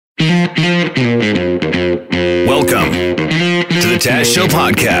Welcome to the Taz Show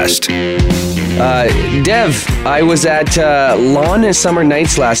podcast. Dev, I was at Lawn Summer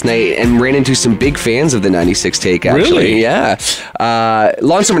Nights last night and ran into some big fans of the 96 Take, actually. Really? Yeah.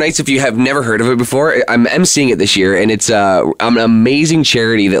 Lawn Summer Nights, if you have never heard of it before, I'm emceeing it this year, and it's an amazing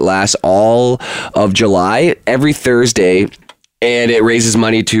charity that lasts all of July, every Thursday, and it raises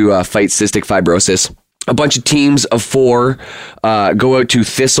money to fight cystic fibrosis. A bunch of teams of 4 go out to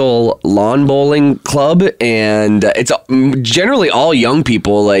Thistle Lawn Bowling Club, and it's generally all young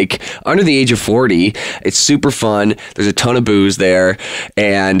people, like under the age of 40. It's super fun. There's a ton of booze there,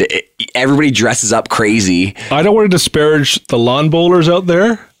 and everybody dresses up crazy. I don't want to disparage the lawn bowlers out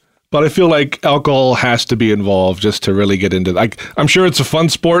there, but I feel like alcohol has to be involved just to really get into it. I'm sure it's a fun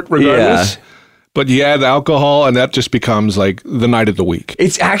sport regardless. Yeah. But you add alcohol, and that just becomes like the night of the week.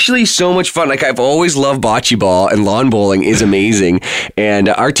 It's actually so much fun. Like, I've always loved bocce ball, and lawn bowling is amazing. And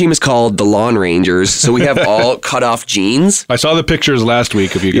our team is called the Lawn Rangers, so we have all cut-off jeans. I saw the pictures last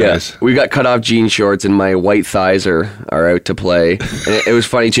week of you guys. Yeah, we got cut-off jean shorts, and my white thighs are out to play. And it was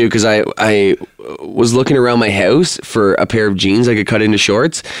funny, too, because I was looking around my house for a pair of jeans I could cut into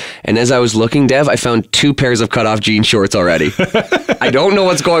shorts. And as I was looking, Dev, I found 2 pairs of cut-off jean shorts already. I don't know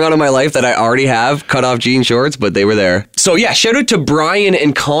what's going on in my life that I already have cut-off jean shorts, but they were there. So yeah, shout out to Brian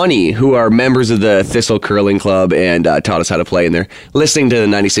and Connie, who are members of the Thistle Curling Club and taught us how to play, and they're listening to the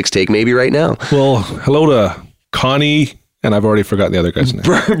 96 Take maybe right now. Well, hello to Connie, and I've already forgotten the other guy's name.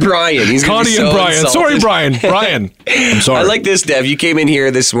 Brian. He's Connie so and Brian. insulted. Sorry, Brian. Brian. I'm sorry. I like this, Dev. You came in here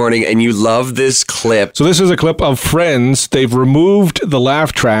this morning and you love this clip. So this is a clip of Friends. They've removed the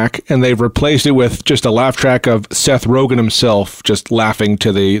laugh track and they've replaced it with just a laugh track of Seth Rogen himself just laughing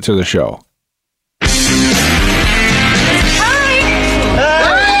to the show.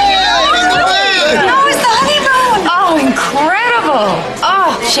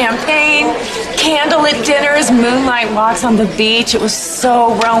 Champagne, candlelit dinners, moonlight walks on the beach. It was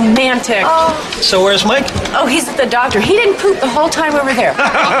so romantic. Oh. So where's Mike? Oh, he's at the doctor. He didn't poop the whole time we were there.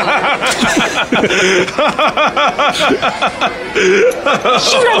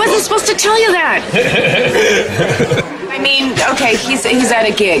 Shoot, I wasn't supposed to tell you that. I mean, okay, he's at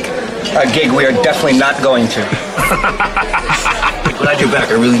a gig. A gig we are definitely not going to. Glad you're back.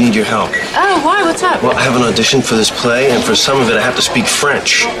 I really need your help. Oh, why? What's up? Well, I have an audition for this play, and for some of it I have to speak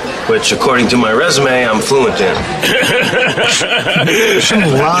French, which, according to my resume, I'm fluent in. You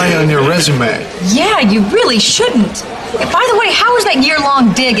shouldn't lie on your resume. Yeah, you really shouldn't. By the way, how was that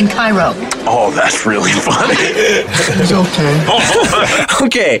year-long dig in Cairo? Oh, that's really funny. It's okay.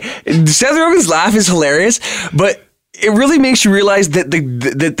 Okay, Seth Rogen's laugh is hilarious, but it really makes you realize that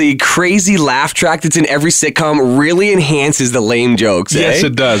the crazy laugh track that's in every sitcom really enhances the lame jokes. Yes,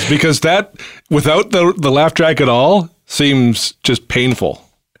 it does, because that, without the laugh track at all, seems just painful.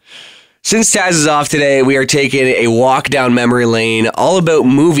 Since Taz is off today, we are taking a walk down memory lane, all about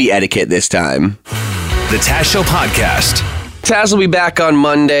movie etiquette this time. The Taz Show podcast. Taz will be back on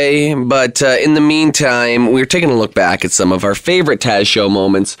Monday, but in the meantime, we're taking a look back at some of our favorite Taz Show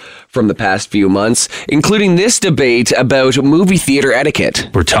moments from the past few months, including this debate about movie theater etiquette.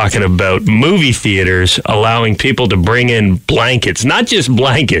 We're talking about movie theaters allowing people to bring in blankets, not just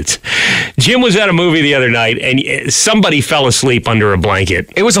blankets. Jim was at a movie the other night, and somebody fell asleep under a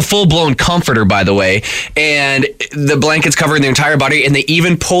blanket. It was a full-blown comforter, by the way, and the blanket's covering their entire body, and they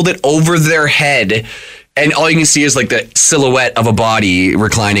even pulled it over their head. And all you can see is like the silhouette of a body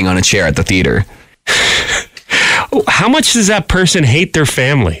reclining on a chair at the theater. How much does that person hate their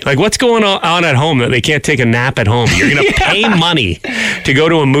family? Like, what's going on at home that they can't take a nap at home? You're going to pay money to go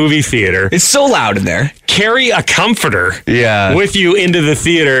to a movie theater. It's so loud in there. Carry a comforter with you into the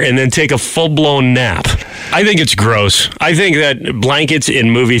theater and then take a full-blown nap. I think it's gross. I think that blankets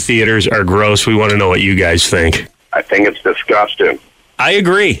in movie theaters are gross. We want to know what you guys think. I think it's disgusting. I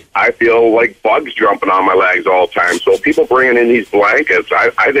agree. I feel like bugs jumping on my legs all the time. So people bringing in these blankets,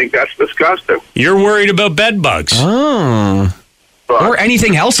 I think that's disgusting. You're worried about bed bugs. Oh. Or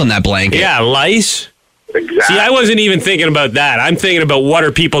anything else on that blanket. Yeah, lice. Exactly. See, I wasn't even thinking about that. I'm thinking about what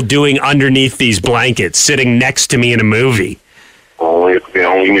are people doing underneath these blankets, sitting next to me in a movie. Only if they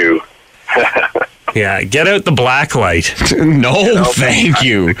only knew. Yeah, get out the black light. No, thank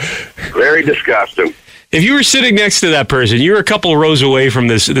you. Very disgusting. If you were sitting next to that person, you're a couple rows away from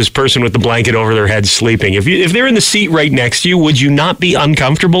this person with the blanket over their head sleeping. If they're in the seat right next to you, would you not be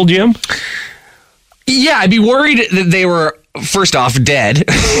uncomfortable, Jim? Yeah, I'd be worried that they were, first off, dead.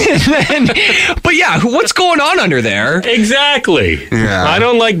 But yeah, what's going on under there? Exactly. Yeah. I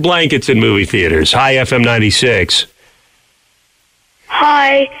don't like blankets in movie theaters. Hi, FM 96.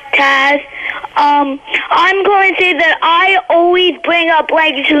 Hi, Taz. I'm going to say that I always bring a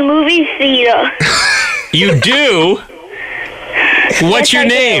blanket to the movie theater. You do? What's your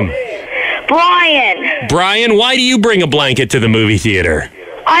name? Brian. Brian, why do you bring a blanket to the movie theater?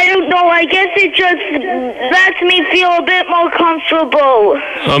 I don't know. I guess it just lets me feel a bit more comfortable.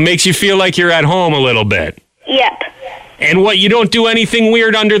 Oh, makes you feel like you're at home a little bit. Yep. And what, you don't do anything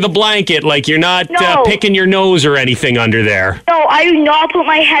weird under the blanket? Like you're not picking your nose or anything under there? No, I do not put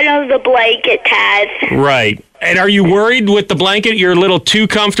my head under the blanket, Taz. Right. And are you worried with the blanket you're a little too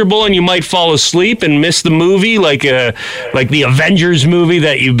comfortable and you might fall asleep and miss the movie, like the Avengers movie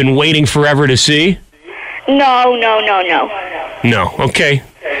that you've been waiting forever to see? No. No, okay.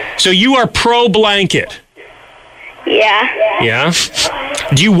 So you are pro-blanket? Yeah. Yeah?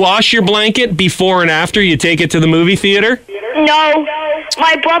 Do you wash your blanket before and after you take it to the movie theater? No.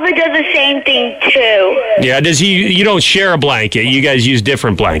 My brother does the same thing, too. Yeah, you don't share a blanket. You guys use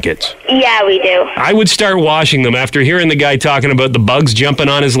different blankets. Yeah, we do. I would start washing them. After hearing the guy talking about the bugs jumping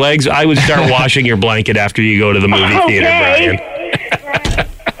on his legs, I would start washing your blanket after you go to the movie theater, Brian.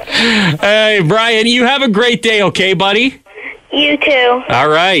 Hey, Brian, you have a great day, okay, buddy? You too. All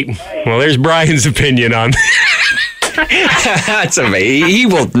right. Well, there's Brian's opinion on That's amazing. He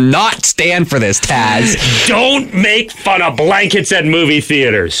will not stand for this, Taz. Don't make fun of blankets at movie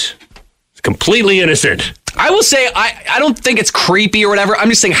theaters. It's completely innocent. I will say, I don't think it's creepy or whatever. I'm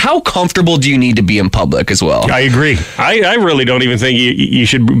just saying, how comfortable do you need to be in public as well? I agree. I really don't even think you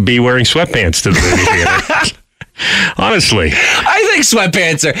should be wearing sweatpants to the movie theater. Honestly. I think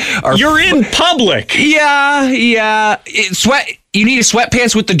sweatpants are You're in public. Yeah. You need a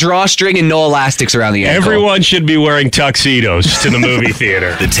sweatpants with the drawstring and no elastics around the ankle. Everyone should be wearing tuxedos to the movie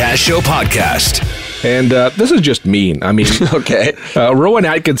theater. The Taz Show Podcast. And this is just mean. I mean, okay. Rowan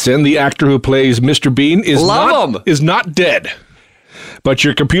Atkinson, the actor who plays Mr. Bean, is not dead. But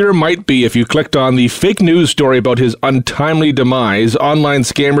your computer might be if you clicked on the fake news story about his untimely demise. Online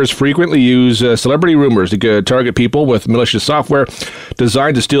scammers frequently use celebrity rumors to target people with malicious software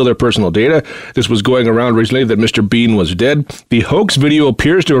designed to steal their personal data. This was going around recently that Mr. Bean was dead. The hoax video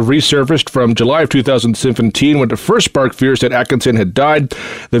appears to have resurfaced from July of 2017 when it first sparked fears that Atkinson had died.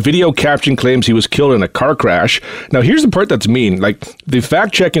 The video caption claims he was killed in a car crash. Now, here's the part that's mean. Like, the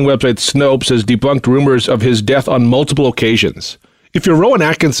fact-checking website Snopes has debunked rumors of his death on multiple occasions. If you're Rowan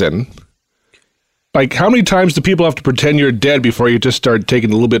Atkinson, like, how many times do people have to pretend you're dead before you just start taking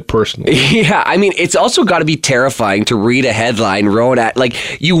it a little bit personal? Yeah, I mean, it's also got to be terrifying to read a headline,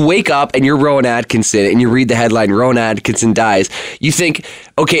 like, you wake up and you're Rowan Atkinson and you read the headline, Rowan Atkinson dies. You think,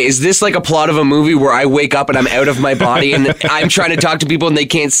 okay, is this like a plot of a movie where I wake up and I'm out of my body and I'm trying to talk to people and they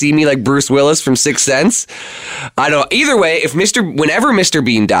can't see me like Bruce Willis from Sixth Sense? I don't know. Either way, whenever Mr.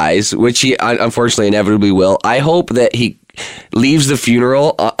 Bean dies, which he unfortunately inevitably will, I hope that he leaves the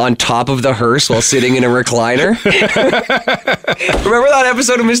funeral on top of the hearse while sitting in a recliner. Remember that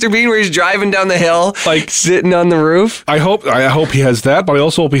episode of Mr. Bean where he's driving down the hill, like sitting on the roof? I hope he has that, but I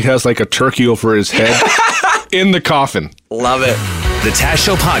also hope he has like a turkey over his head in the coffin. Love it. The Taz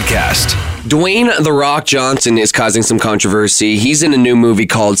Show Podcast. Dwayne "The Rock" Johnson is causing some controversy. He's in a new movie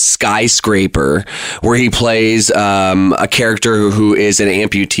called Skyscraper, where he plays a character who is an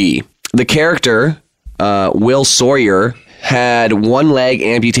amputee. The character, Will Sawyer, had one leg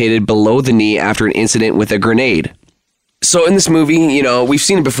amputated below the knee after an incident with a grenade. So in this movie, we've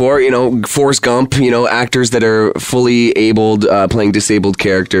seen it before, Forrest Gump, actors that are fully abled, playing disabled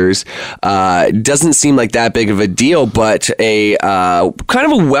characters. Doesn't seem like that big of a deal, but a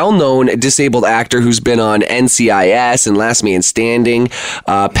kind of a well-known disabled actor who's been on NCIS and Last Man Standing,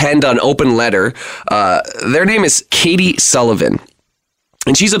 penned on Open Letter. Their name is Katie Sullivan.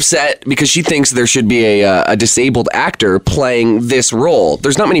 And she's upset because she thinks there should be a disabled actor playing this role.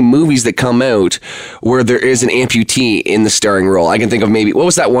 There's not many movies that come out where there is an amputee in the starring role. I can think of maybe, what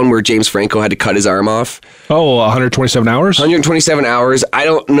was that one where James Franco had to cut his arm off? Oh, 127 Hours? 127 Hours. I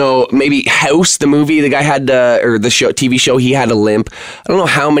don't know. Maybe House, the movie, the guy had, or the show, TV show, he had a limp. I don't know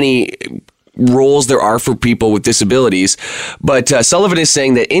how many roles there are for people with disabilities, but Sullivan is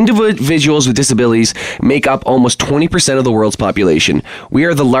saying that individuals with disabilities make up almost 20% of the world's population. We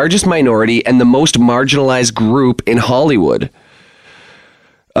are the largest minority and the most marginalized group in Hollywood.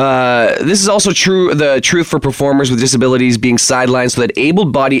 This is also the truth for performers with disabilities being sidelined so that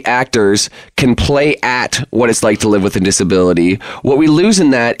able-bodied actors can play at what it's like to live with a disability. What we lose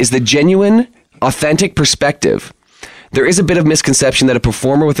in that is the genuine, authentic perspective. There is a bit of misconception that a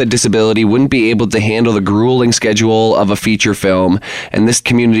performer with a disability wouldn't be able to handle the grueling schedule of a feature film, and this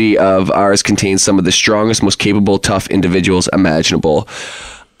community of ours contains some of the strongest, most capable, tough individuals imaginable.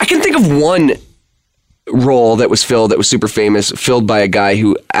 I can think of one role that was super famous, filled by a guy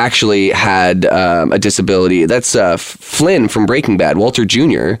who actually had a disability. That's Flynn from Breaking Bad, Walter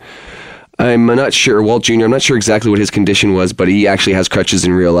Jr. Walt Jr., I'm not sure exactly what his condition was, but he actually has crutches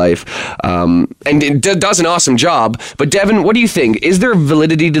in real life. And does an awesome job. But Devin, what do you think? Is there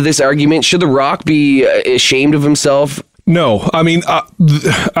validity to this argument? Should The Rock be ashamed of himself? No. I mean,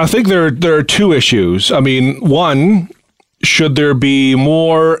 I think there are two issues. I mean, one, should there be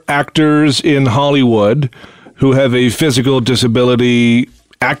more actors in Hollywood who have a physical disability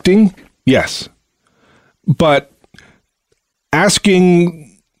acting? Yes. But asking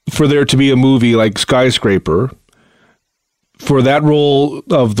for there to be a movie like Skyscraper, for that role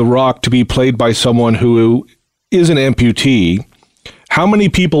of The Rock to be played by someone who is an amputee, how many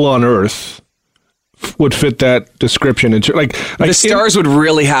people on Earth would fit that description? Like the stars would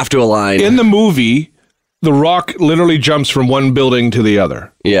really have to align. In the movie, The Rock literally jumps from one building to the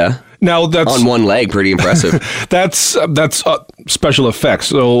other. Yeah. Now that's on one leg, pretty impressive. That's special effects.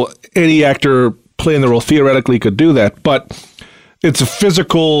 So any actor playing the role theoretically could do that, but it's a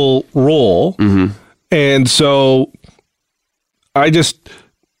physical role. Mm-hmm. And so I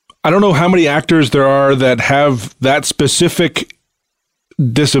don't know how many actors there are that have that specific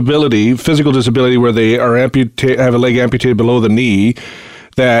disability, physical disability, where they are have a leg amputated below the knee,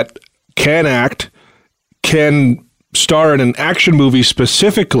 that can act, can star in an action movie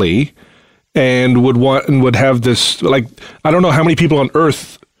specifically, and would have this, like, I don't know how many people on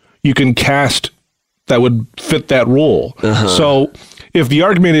Earth you can cast that would fit that role. Uh-huh. So if the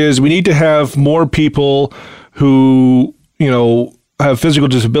argument is we need to have more people who, have physical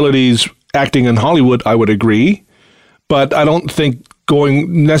disabilities acting in Hollywood, I would agree. But I don't think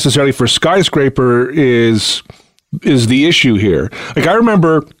going necessarily for Skyscraper is the issue here. Like, I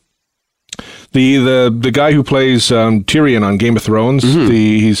remember the guy who plays Tyrion on Game of Thrones, mm-hmm.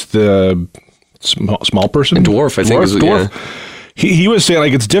 He's the small person? A dwarf, I think. Dwarf. Yeah. He was saying,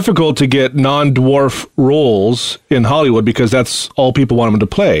 like, it's difficult to get non-dwarf roles in Hollywood because that's all people want him to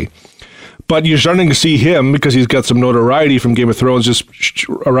play. But you're starting to see him, because he's got some notoriety from Game of Thrones, just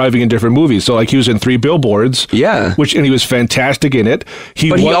arriving in different movies. So, like, he was in 3 Billboards. Yeah. And he was fantastic in it.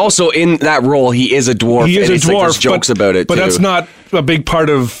 He also, in that role, he is a dwarf. He is a dwarf. Like, there's jokes about it, but too. That's not a big part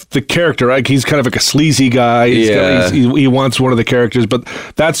of the character, right? He's kind of like a sleazy guy. He wants one of the characters, but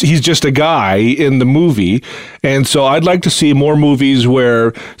he's just a guy in the movie. And so I'd like to see more movies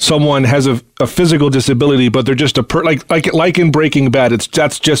where someone has a physical disability, but they're just like in Breaking Bad.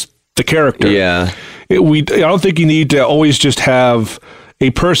 That's just the character. Yeah. I don't think you need to always just have a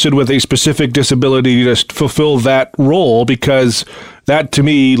person with a specific disability to just fulfill that role, because that, to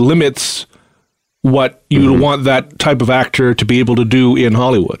me, limits what you would want that type of actor to be able to do in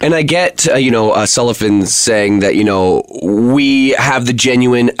Hollywood. And I get, Sullivan saying that, we have the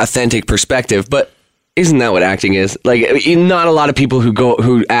genuine, authentic perspective, but isn't that what acting is? Like, not a lot of people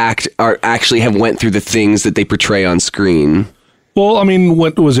who act actually have went through the things that they portray on screen. Well, I mean,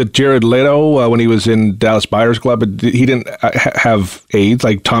 what was it, Jared Leto, when he was in Dallas Buyers Club, he didn't have AIDS,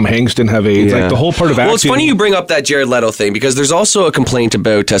 like Tom Hanks didn't have AIDS, like the whole part of acting. Well, it's funny you bring up that Jared Leto thing, because there's also a complaint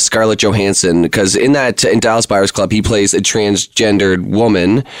about Scarlett Johansson, because in Dallas Buyers Club, he plays a transgendered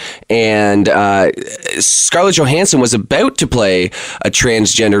woman, and Scarlett Johansson was about to play a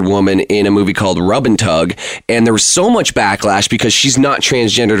transgendered woman in a movie called Rub and Tug, and there was so much backlash because she's not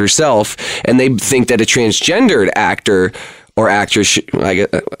transgendered herself, and they think that a transgendered actor or actress, I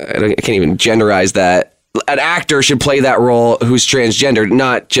can't even genderize that. An actor should play that role who's transgendered,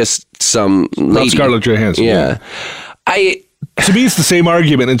 not just some lady. Not Scarlett Johansson. Yeah. To me, it's the same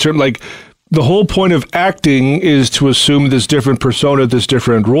argument in terms, like, the whole point of acting is to assume this different persona, this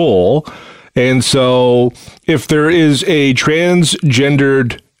different role. And so if there is a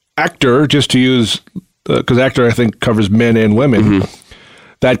transgendered actor, just to use, because actor, I think, covers men and women,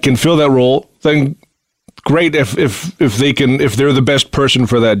 that can fill that role, then great if they're the best person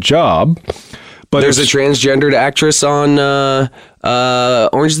for that job. But there's a transgendered actress on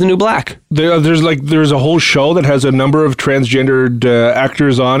Orange is the New Black. There's a whole show that has a number of transgendered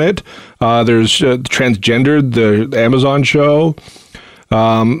actors on it. There's Transgendered, the Amazon show.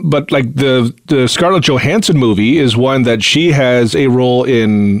 But like the Scarlett Johansson movie is one that she has a role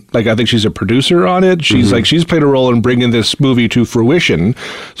in, like, I think she's a producer on it. She's she's played a role in bringing this movie to fruition.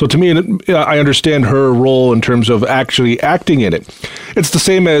 So to me, I understand her role in terms of actually acting in it. It's the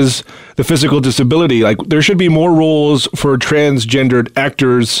same as the physical disability. Like, there should be more roles for transgendered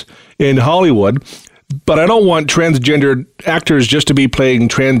actors in Hollywood, but I don't want transgendered actors just to be playing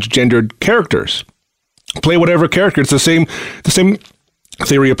transgendered characters. Play whatever character. It's the same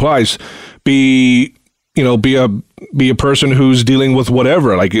theory applies. Be a person who's dealing with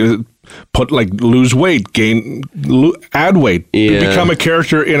whatever. Like, lose weight, add weight, become a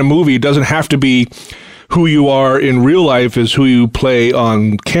character in a movie. It doesn't have to be who you are in real life is who you play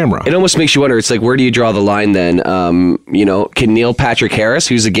on camera. It almost makes you wonder, it's like, where do you draw the line then? Can Neil Patrick Harris,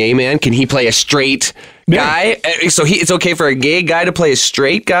 who's a gay man, can he play a straight guy? So it's okay for a gay guy to play a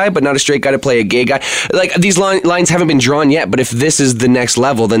straight guy, but not a straight guy to play a gay guy? Like, these lines haven't been drawn yet, but if this is the next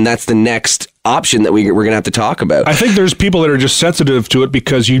level, then that's the next option that we're going to have to talk about. I think there's people that are just sensitive to it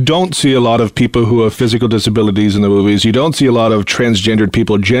because you don't see a lot of people who have physical disabilities in the movies. You don't see a lot of transgendered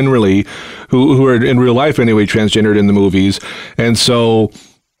people generally who are in real life anyway transgendered in the movies. And so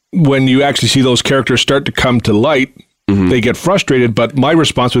when you actually see those characters start to come to light, they get frustrated. But my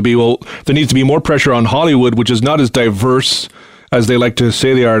response would be, well, there needs to be more pressure on Hollywood, which is not as diverse as they like to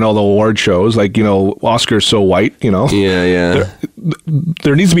say they are in all the award shows, like, Oscar's so white, Yeah.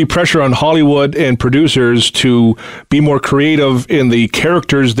 There needs to be pressure on Hollywood and producers to be more creative in the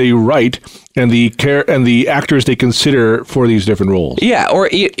characters they write and the actors they consider for these different roles. Yeah, or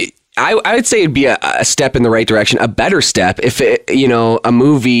I would say it'd be a step in the right direction, a better step if a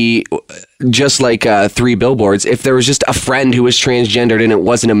movie just like 3 Billboards, if there was just a friend who was transgendered and it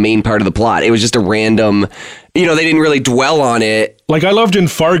wasn't a main part of the plot. It was just a random, they didn't really dwell on it. Like I loved in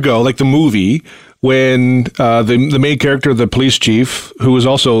Fargo, like the movie, when the main character, the police chief, who was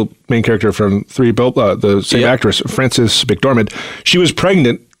also main character from 3 Billboards, the same actress, Frances McDormand, she was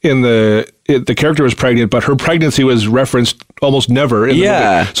pregnant in the character was pregnant, but her pregnancy was referenced almost never in the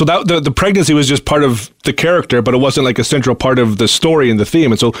movie. So that the pregnancy was just part of the character, but it wasn't like a central part of the story and the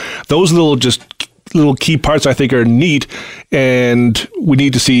theme. And so those little key parts I think are neat, and we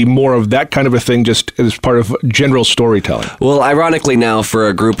need to see more of that kind of a thing just as part of general storytelling. Well, ironically now, for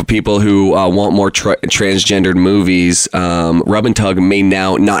a group of people who want more transgendered movies, Rub and Tug may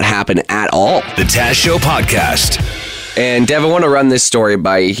now not happen at all. The Taz Show Podcast. And Dev, I want to run this story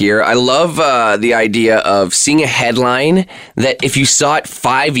by you here. I love the idea of seeing a headline that if you saw it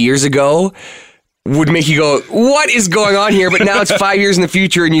 5 years ago would make you go, what is going on here? But now it's 5 years in the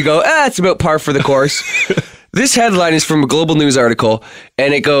future and you go, it's about par for the course. This headline is from a Global News article,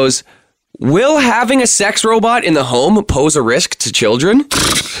 and it goes, will having a sex robot in the home pose a risk to children?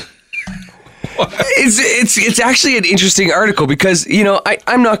 It's actually an interesting article because,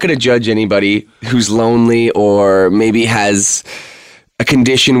 I'm not going to judge anybody who's lonely or maybe has a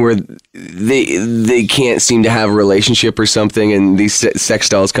condition where they can't seem to have a relationship or something, and these sex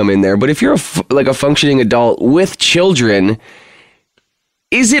dolls come in there. But if you're a functioning adult with children,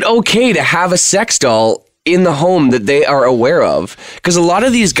 is it okay to have a sex doll in the home that they are aware of? Because a lot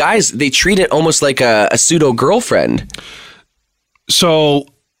of these guys, they treat it almost like a pseudo girlfriend. So,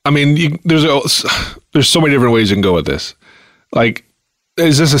 I mean, there's so many different ways you can go with this. Like,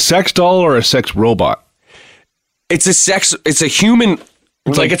 is this a sex doll or a sex robot? It's a human,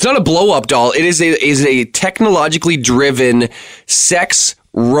 it's not a blow up doll. It is a technologically driven sex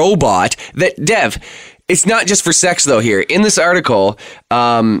robot that, Dev, it's not just for sex though here. In this article,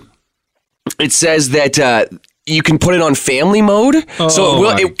 it says that, you can put it on family mode,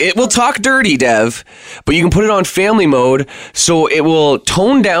 so it will talk dirty, Dev, but you can put it on family mode, so it will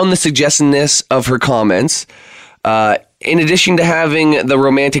tone down the suggestiveness of her comments. In addition to having the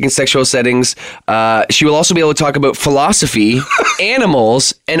romantic and sexual settings, she will also be able to talk about philosophy,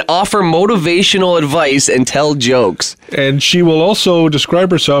 animals, and offer motivational advice and tell jokes. And she will also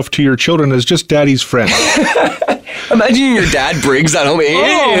describe herself to your children as just daddy's friend. Imagine your dad brings that home.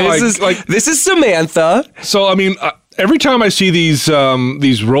 Hey, this is Samantha. So, I mean, every time I see these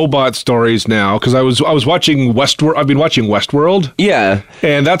robot stories now, because I was watching Westworld. I've been watching Westworld. Yeah,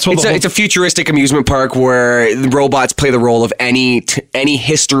 and that's what it's a futuristic amusement park where the robots play the role of any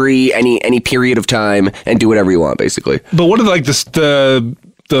history, any period of time, and do whatever you want, basically. But one of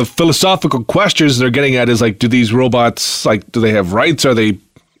the philosophical questions they're getting at is do these robots do they have rights? Are they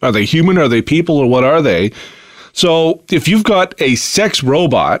human? Are they people? Or what are they? So if you've got a sex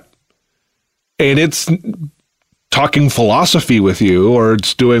robot and it's talking philosophy with you or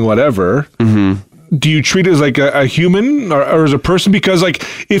it's doing whatever, do you treat it as a human or as a person? Because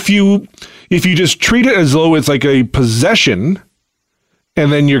if you just treat it as though it's like a possession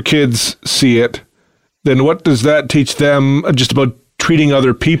and then your kids see it, then what does that teach them just about treating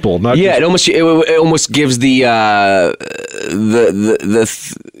other people? It almost gives the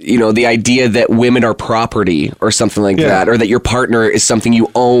idea that women are property or something like that, or that your partner is something you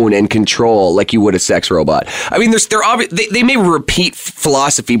own and control, like you would a sex robot. I mean, they may repeat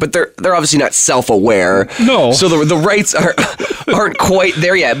philosophy, but they're obviously not self-aware. No, so the rights aren't quite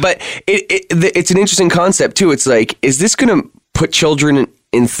there yet. But it's an interesting concept too. It's like, is this going to put children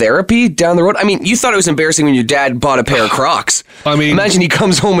in therapy down the road? I mean, you thought it was embarrassing when your dad bought a pair of Crocs. I mean, imagine he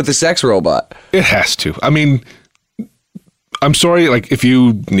comes home with a sex robot. It has to. I mean, I'm sorry, like if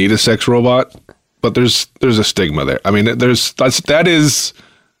you need a sex robot, but there's a stigma there. I mean, that's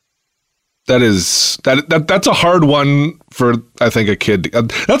a hard one for, I think, a kid.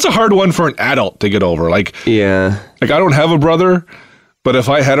 That's a hard one for an adult to get over. Like I don't have a brother, but if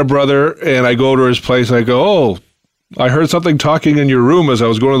I had a brother and I go to his place and I go, oh, I heard something talking in your room as I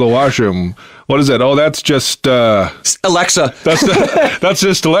was going to the washroom. What is that? Oh, that's just Alexa. That's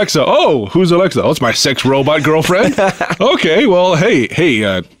just Alexa. Oh, who's Alexa? Oh, it's my sex robot girlfriend. Okay, well, hey,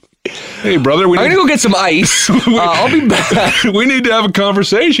 brother. I'm gonna go get some ice. I'll be back. We need to have a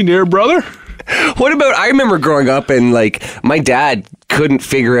conversation here, brother. What about, I remember growing up and like my dad couldn't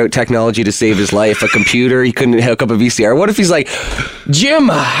figure out technology to save his life. A computer, he couldn't hook up a VCR. What if he's like, Jim,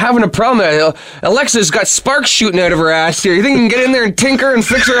 having a problem. Alexa's got sparks shooting out of her ass here. You think you can get in there and tinker and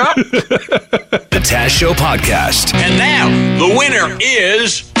fix her up? The Taz Show Podcast. And now, the winner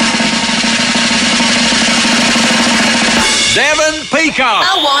is Devin Peacock.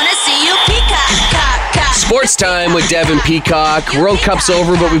 I want to see you peacock. Sports time with Devin Peacock. World Cup's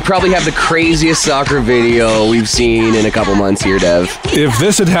over, but we probably have the craziest soccer video we've seen in a couple months here, Dev. If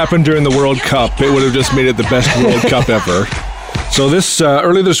this had happened during the World Cup, it would have just made it the best World Cup ever. So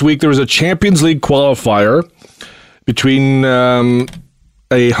early this week, there was a Champions League qualifier between a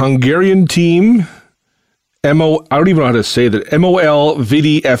Hungarian team, I don't even know how to say that, MOL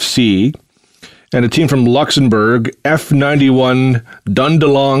VDFC, and a team from Luxembourg, F91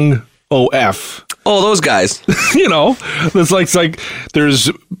 Dundalong OF. Oh, those guys. You know, it's like there's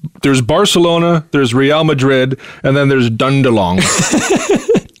Barcelona, there's Real Madrid, and then there's Dundalong.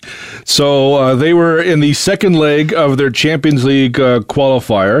 So they were in the second leg of their Champions League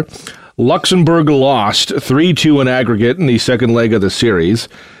qualifier. Luxembourg lost 3-2 in aggregate in the second leg of the series.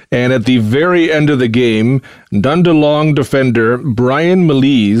 And at the very end of the game, Dundalong defender Brian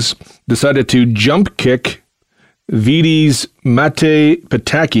Melise decided to jump kick Vidi's Mate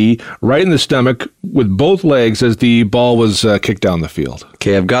Pataki right in the stomach with both legs as the ball was kicked down the field.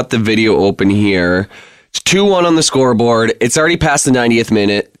 Okay, I've got the video open here. It's 2-1 on the scoreboard. It's already past the 90th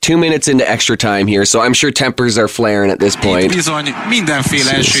minute. 2 minutes into extra time here, so I'm sure tempers are flaring at this point. Bizony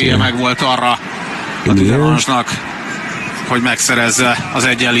mindenféle esélye meg volt arra a Tüzeransnak, hogy megszerezze az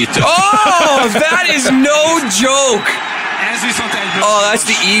egyenlítőt. Oh, that is no joke! Oh, that's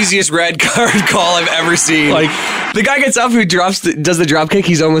the easiest red card call I've ever seen. Like, the guy gets up who does the drop kick,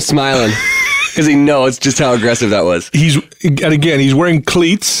 he's almost smiling. Because he knows just how aggressive that was. He's wearing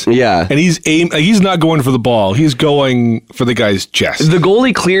cleats. Yeah. And he's not going for the ball. He's going for the guy's chest. The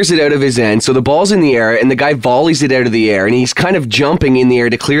goalie clears it out of his end, so the ball's in the air, and the guy volleys it out of the air, and he's kind of jumping in the air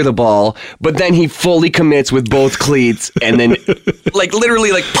to clear the ball, but then he fully commits with both cleats, and then,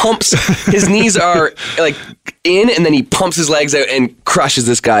 literally, pumps. His knees are, in, and then he pumps his legs out and crushes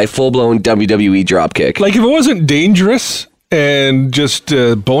this guy. Full-blown WWE dropkick. If it wasn't dangerous and just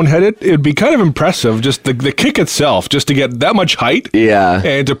boneheaded, it would be kind of impressive, just the kick itself, just to get that much height. Yeah.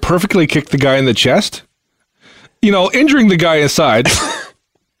 And to perfectly kick the guy in the chest. You know, injuring the guy inside,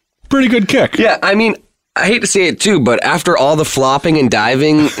 pretty good kick. Yeah, I mean, I hate to say it too, but after all the flopping and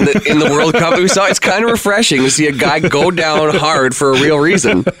diving in the World Cup we saw, it's kind of refreshing to see a guy go down hard for a real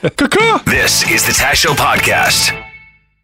reason. This is the Taz Show Podcast.